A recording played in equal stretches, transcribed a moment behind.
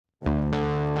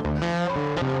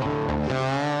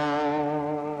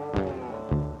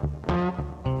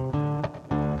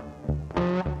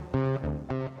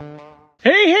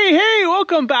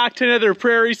Welcome back to another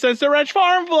Prairie Sunset Ranch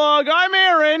Farm vlog. I'm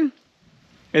Aaron.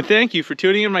 And thank you for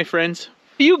tuning in, my friends.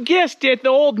 You guessed it, the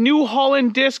old New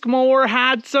Holland disc mower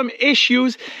had some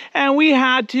issues and we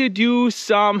had to do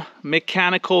some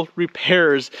mechanical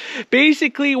repairs.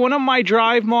 Basically, one of my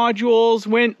drive modules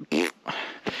went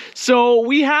so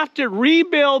we have to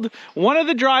rebuild one of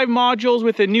the drive modules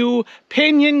with a new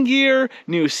pinion gear,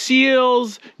 new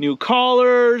seals, new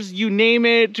collars, you name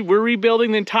it. We're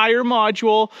rebuilding the entire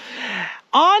module.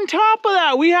 On top of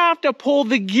that, we have to pull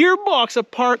the gearbox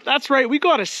apart. That's right, we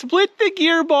got to split the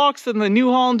gearbox in the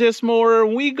New Holland disc mower.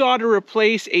 We got to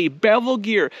replace a bevel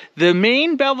gear. The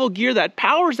main bevel gear that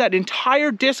powers that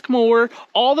entire disc mower,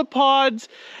 all the pods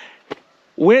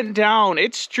went down.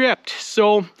 It's stripped.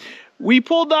 So we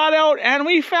pulled that out and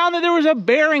we found that there was a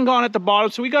bearing gone at the bottom.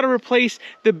 So we got to replace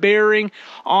the bearing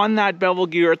on that bevel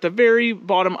gear at the very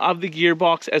bottom of the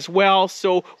gearbox as well.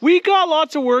 So we got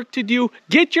lots of work to do.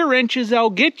 Get your wrenches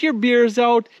out, get your beers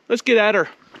out. Let's get at her.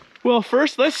 Well,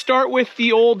 first let's start with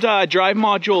the old drive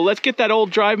module. Let's get that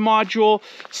old drive module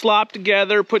slapped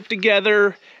together, put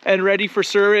together and ready for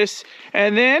service.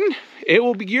 And then it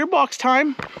will be gearbox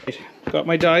time. Got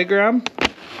my diagram,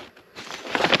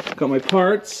 got my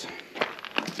parts.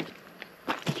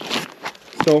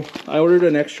 So I ordered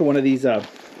an extra one of these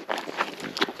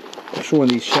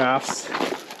shafts.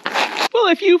 Well,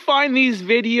 if you find these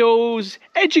videos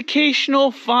educational,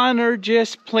 fun, or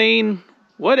just plain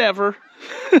whatever,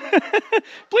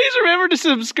 please remember to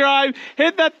subscribe,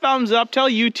 hit that thumbs up, tell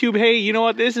YouTube, hey, you know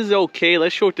what, this is okay,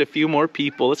 let's show it to a few more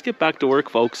people. Let's get back to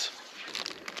work, folks.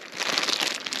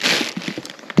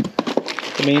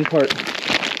 The main part.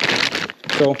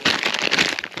 So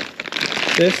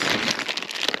this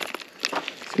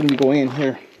going to be going in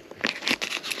here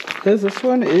because this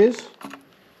one is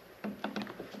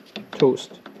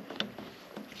toast.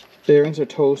 Bearings are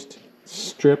toast,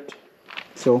 stripped.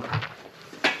 So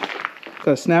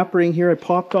got a snap ring here. I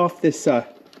popped off this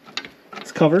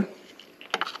cover.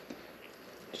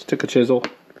 Just took a chisel,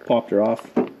 popped her off,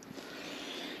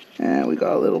 and we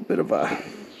got a little bit of a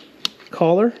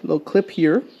collar, a little clip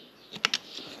here.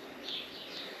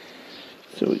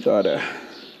 So we got a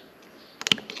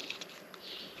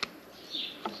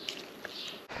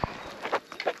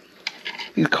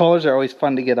these collars are always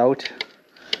fun to get out.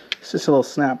 It's just a little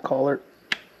snap collar.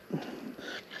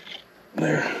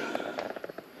 There.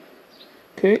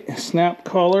 Okay, snap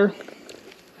collar.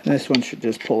 And this one should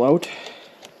just pull out.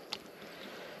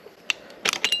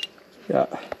 Yeah.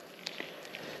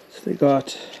 So they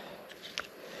got,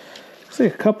 looks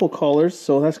like a couple collars,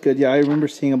 so that's good. Yeah, I remember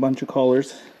seeing a bunch of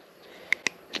collars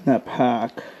in that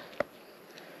pack.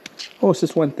 Oh, it's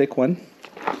just one thick one.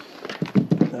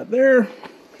 Put that there.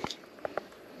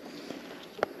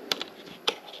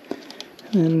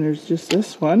 And then there's just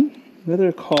this one,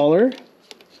 another collar,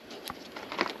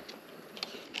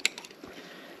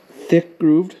 thick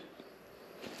groove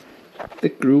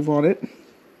on it.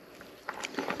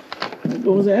 That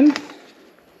goes in,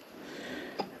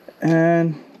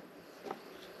 and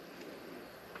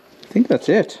I think that's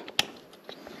it.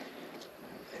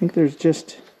 I think there's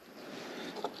just,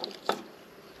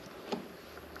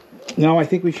 now I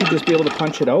think we should just be able to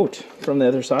punch it out from the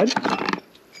other side.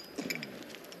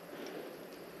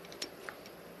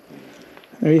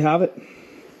 There you have it.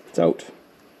 It's out.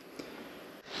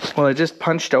 Well, I just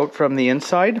punched out from the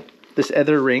inside this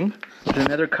other ring. There's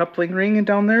another coupling ring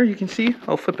down there, you can see.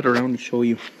 I'll flip it around and show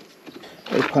you.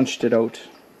 I punched it out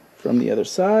from the other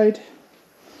side.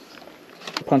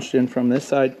 Punched in from this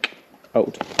side,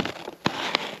 out.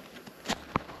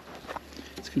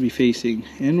 It's going to be facing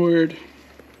inward,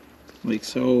 like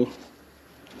so.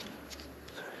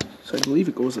 So I believe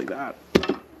it goes like that.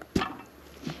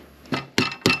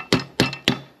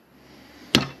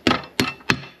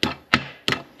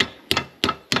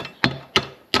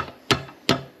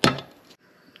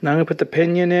 Now I'm going to put the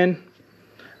pinion in.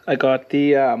 I got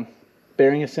the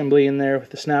bearing assembly in there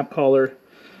with the snap collar,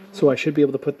 so I should be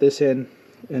able to put this in.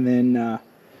 And then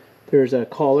there's a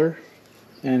collar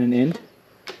and an end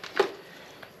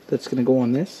that's going to go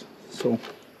on this. So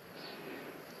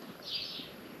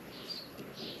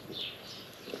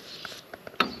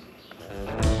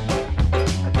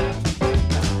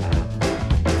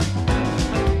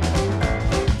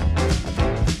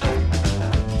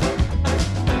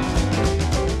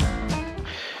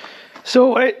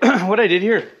what I did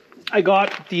here, I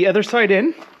got the other side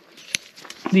in,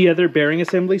 the other bearing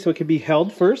assembly, so it can be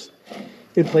held first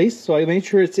in place. So I made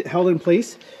sure it's held in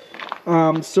place.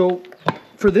 So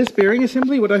for this bearing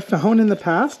assembly, what I found in the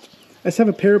past, I just have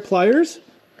a pair of pliers.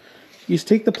 You just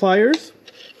take the pliers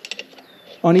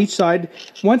on each side.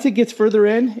 Once it gets further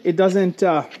in, it doesn't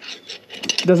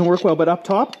it doesn't work well. But up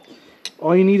top,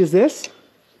 all you need is this.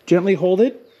 Gently hold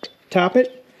it, tap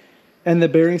it, and the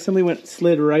bearing assembly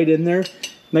slid right in there.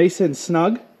 Nice and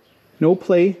snug, no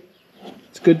play.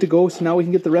 It's good to go, so now we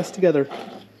can get the rest together.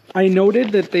 I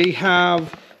noted that they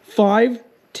have 5,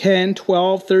 10,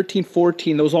 12, 13,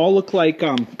 14. Those all look like,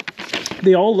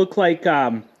 they all look like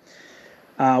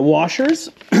washers,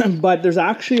 but there's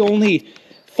actually only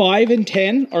 5 and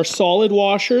 10 are solid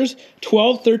washers.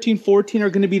 12, 13, 14 are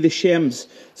going to be the shims.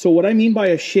 So what I mean by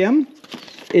a shim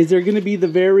is they're going to be the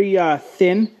very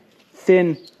thin,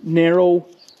 narrow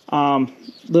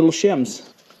little shims.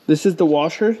 This is the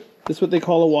washer. This is what they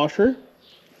call a washer.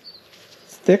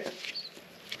 It's thick.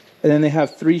 And then they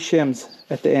have 3 shims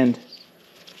at the end.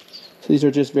 So these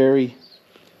are just very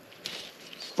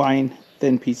fine,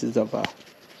 thin pieces of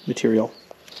material.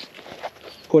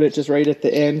 Put it just right at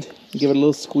the end. Give it a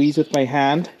little squeeze with my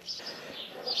hand.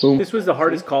 Boom. This was the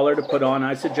hardest collar to put on.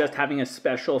 I suggest having a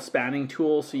special spanning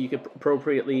tool so you could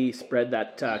appropriately spread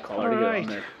that collar to get on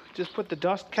there. Just put the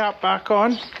dust cap back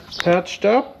on. Patched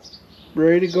up.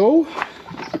 Ready to go.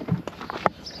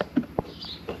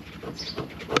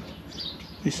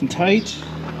 Nice and tight.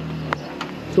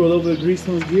 Throw a little bit of grease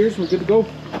on those gears. We're good to go.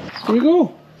 Here we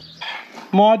go.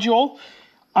 Module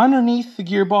underneath the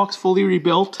gearbox, fully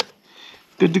rebuilt.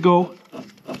 Good to go.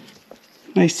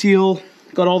 Nice seal.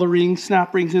 Got all the rings,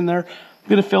 snap rings in there. I'm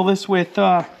gonna fill this with,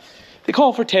 they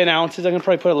call for 10 ounces. I'm gonna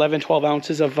probably put 11, 12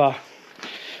 ounces of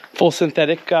full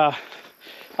synthetic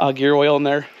gear oil in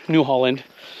there, New Holland.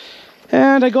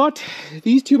 And I got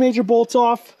these 2 major bolts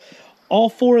off, all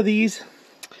 4 of these.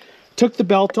 Took the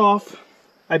belt off.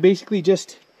 I basically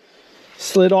just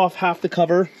slid off half the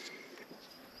cover.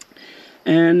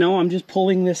 And now I'm just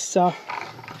pulling this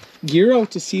gear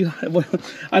out to see what,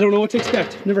 I don't know what to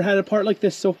expect. Never had a part like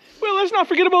this, so. Well, let's not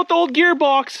forget about the old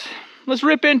gearbox. Let's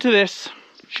rip into this.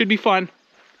 Should be fun.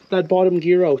 That bottom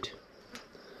gear out.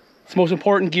 It's the most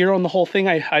important gear on the whole thing,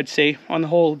 I'd say, on the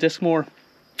whole disc mower.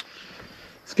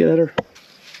 Let's get at her.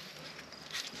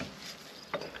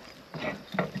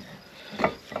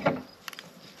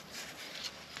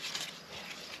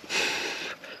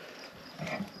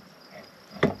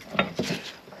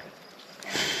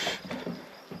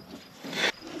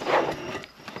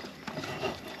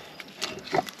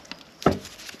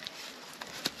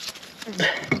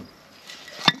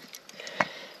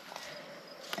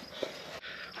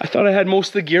 I thought I had most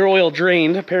of the gear oil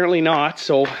drained, apparently not,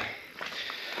 so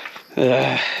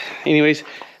anyways,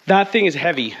 that thing is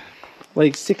heavy,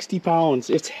 like 60 pounds.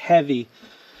 It's heavy.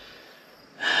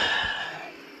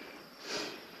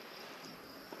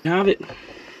 Have it.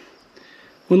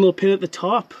 One little pin at the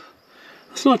top.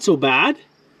 That's not so bad.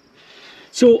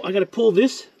 So I gotta pull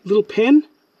this little pin,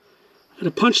 I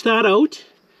gotta punch that out,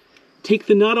 take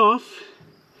the nut off,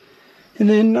 and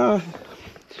then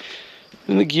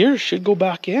the gear should go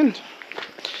back in.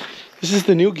 This is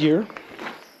the new gear.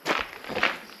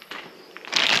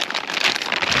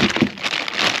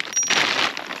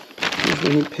 Here's the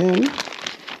new pin.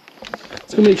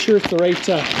 Let's go make sure it's the right,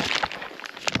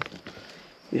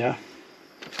 yeah.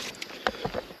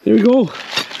 There we go.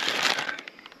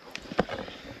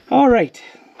 All right,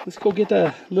 let's go get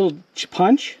a little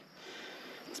punch.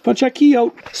 Let's punch that key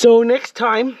out. So next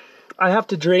time I have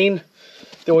to drain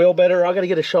the oil better. I gotta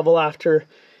get a shovel after.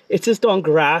 It's just on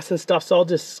grass and stuff, so I'll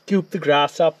just scoop the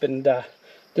grass up and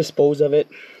dispose of it.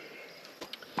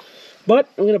 But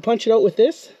I'm gonna punch it out with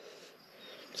this.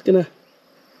 Just gonna,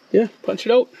 yeah, punch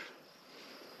it out.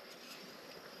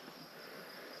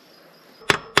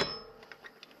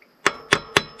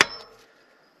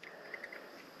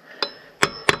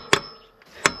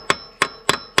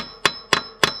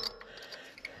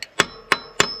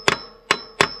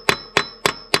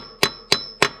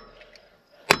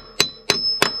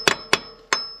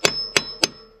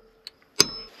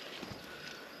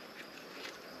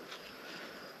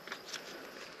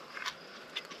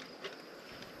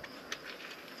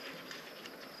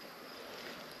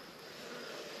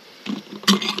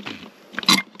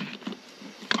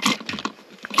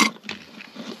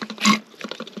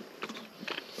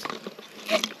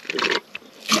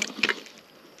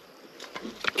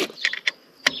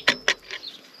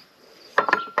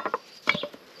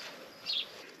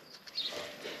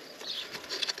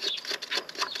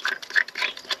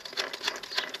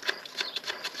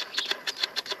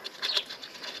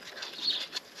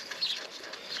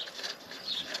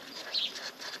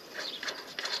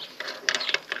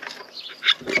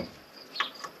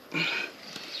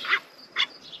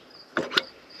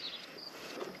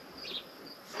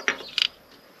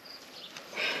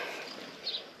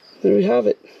 There we have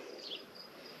it.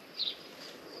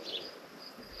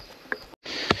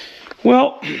 Well,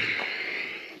 The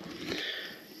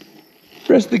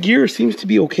rest of the gear seems to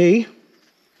be okay.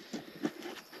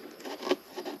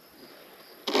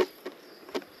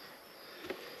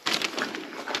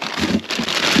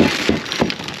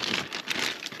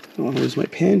 Oh, there's my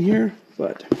pan here,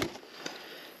 but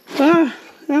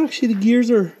actually the gears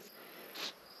are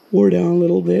wore down a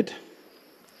little bit.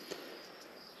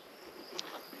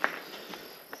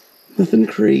 Nothing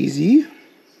crazy.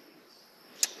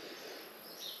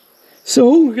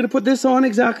 So we're gonna put this on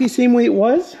exactly the same way it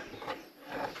was.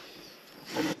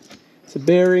 It's a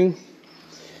bearing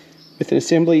with an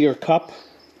assembly or cup,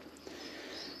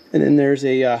 and then there's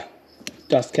a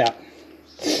dust cap.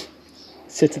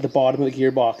 Sits at the bottom of the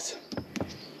gearbox,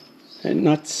 and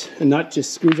a nut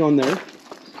just screws on there.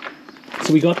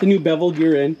 So we got the new bevel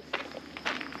gear in.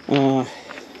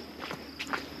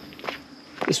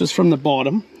 This was from the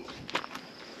bottom.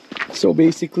 So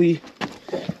basically,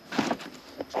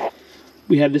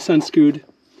 we had this unscrewed,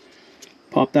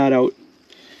 pop that out,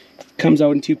 comes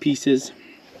out in 2 pieces.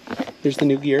 There's the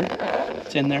new gear,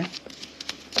 it's in there.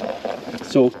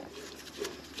 So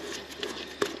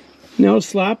now to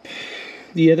slap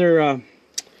the other,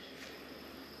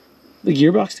 the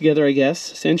gearbox together, I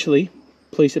guess, essentially.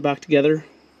 Place it back together,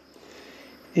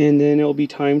 and then it'll be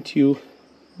time to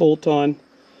bolt on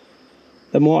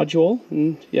the module,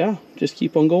 and yeah, just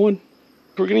keep on going.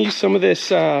 We're gonna use some of this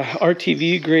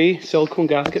RTV gray silicone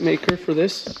gasket maker for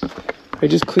this. I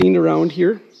just cleaned around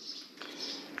here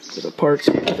for the parts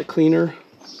with the cleaner,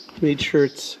 made sure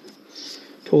it's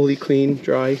totally clean,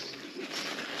 dry.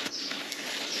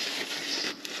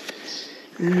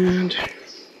 And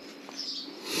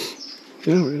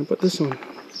yeah, we're gonna put this on.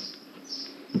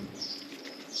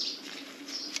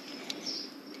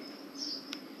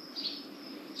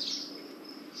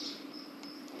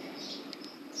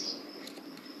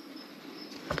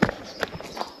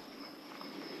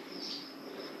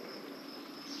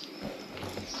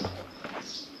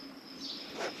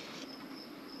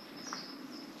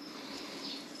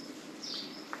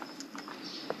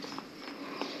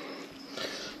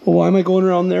 Well, why am I going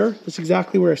around there? That's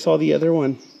exactly where I saw the other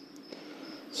one.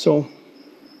 So,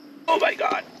 oh my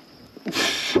God.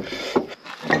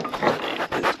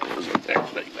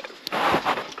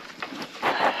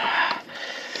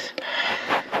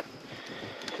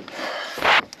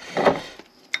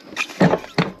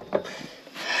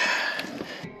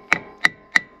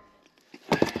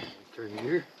 Turn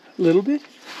here. A little bit.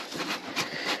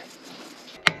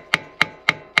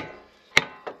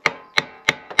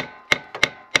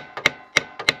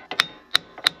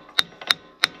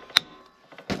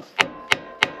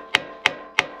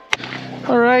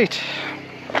 All right,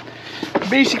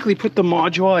 basically put the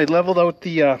module, I leveled out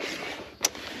the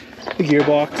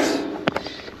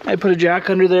gearbox. I put a jack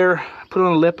under there, put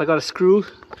on a lip, I got a screw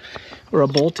or a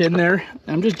bolt in there.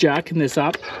 I'm just jacking this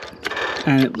up,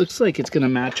 and it looks like it's gonna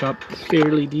match up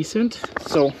fairly decent.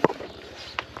 So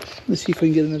let's see if we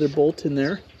can get another bolt in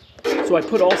there. So I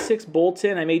put all 6 bolts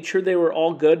in. I made sure they were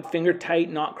all good, finger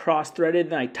tight, not cross-threaded.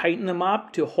 Then I tightened them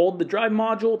up to hold the drive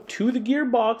module to the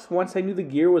gearbox once I knew the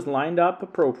gear was lined up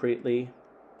appropriately.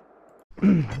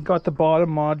 Got the bottom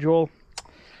module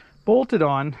bolted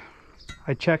on.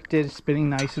 I checked it, it's spinning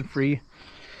nice and free.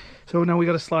 So now we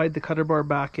got to slide the cutter bar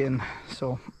back in.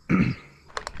 So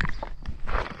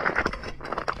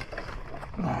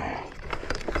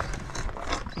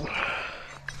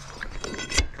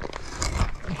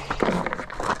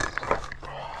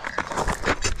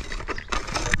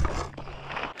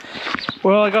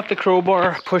well, I got the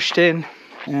crowbar pushed in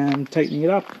and tightening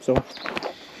it up, so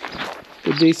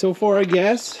good day so far, I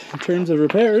guess, in terms of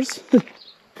repairs.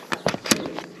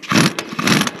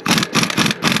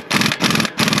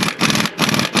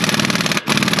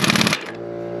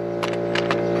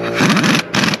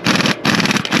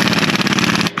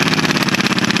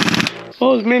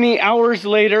 Well, as many hours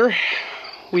later,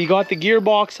 we got the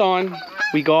gearbox on,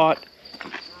 we got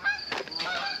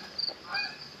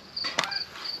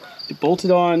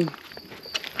bolted on.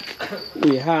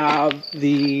 We have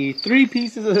the 3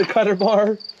 pieces of the cutter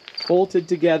bar bolted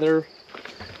together,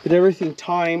 with everything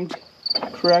timed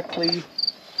correctly.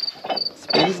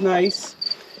 Spins nice.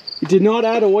 We did not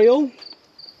add oil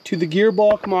to the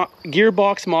gearbox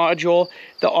module.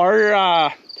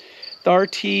 The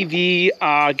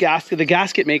RTV gasket, the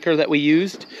gasket maker that we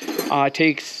used,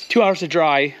 takes 2 hours to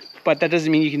dry. But that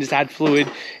doesn't mean you can just add fluid.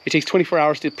 It takes 24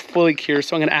 hours to fully cure,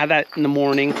 so I'm gonna add that in the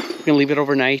morning. We're gonna leave it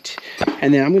overnight,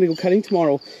 and then I'm gonna go cutting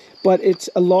tomorrow. But it's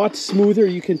a lot smoother,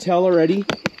 you can tell already.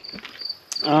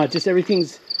 Just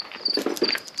everything's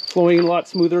flowing a lot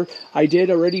smoother. I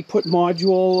did already put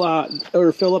module,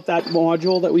 or fill up that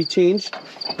module that we changed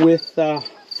with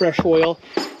fresh oil.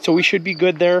 So we should be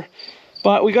good there.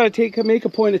 But we got to make a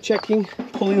point of checking,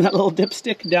 pulling that little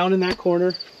dipstick down in that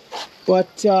corner.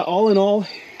 But all in all,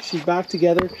 she's back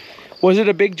together. Was it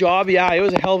a big job? Yeah, it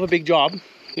was a hell of a big job.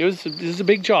 This is a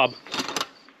big job.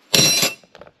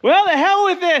 Well, the hell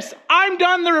with this. I'm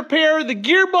done the repair. The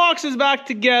gearbox is back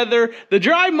together. The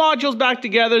drive module's back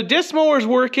together. Disc mower's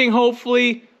working,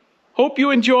 hopefully. Hope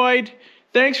you enjoyed.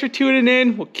 Thanks for tuning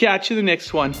in. We'll catch you in the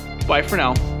next one. Bye for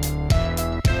now.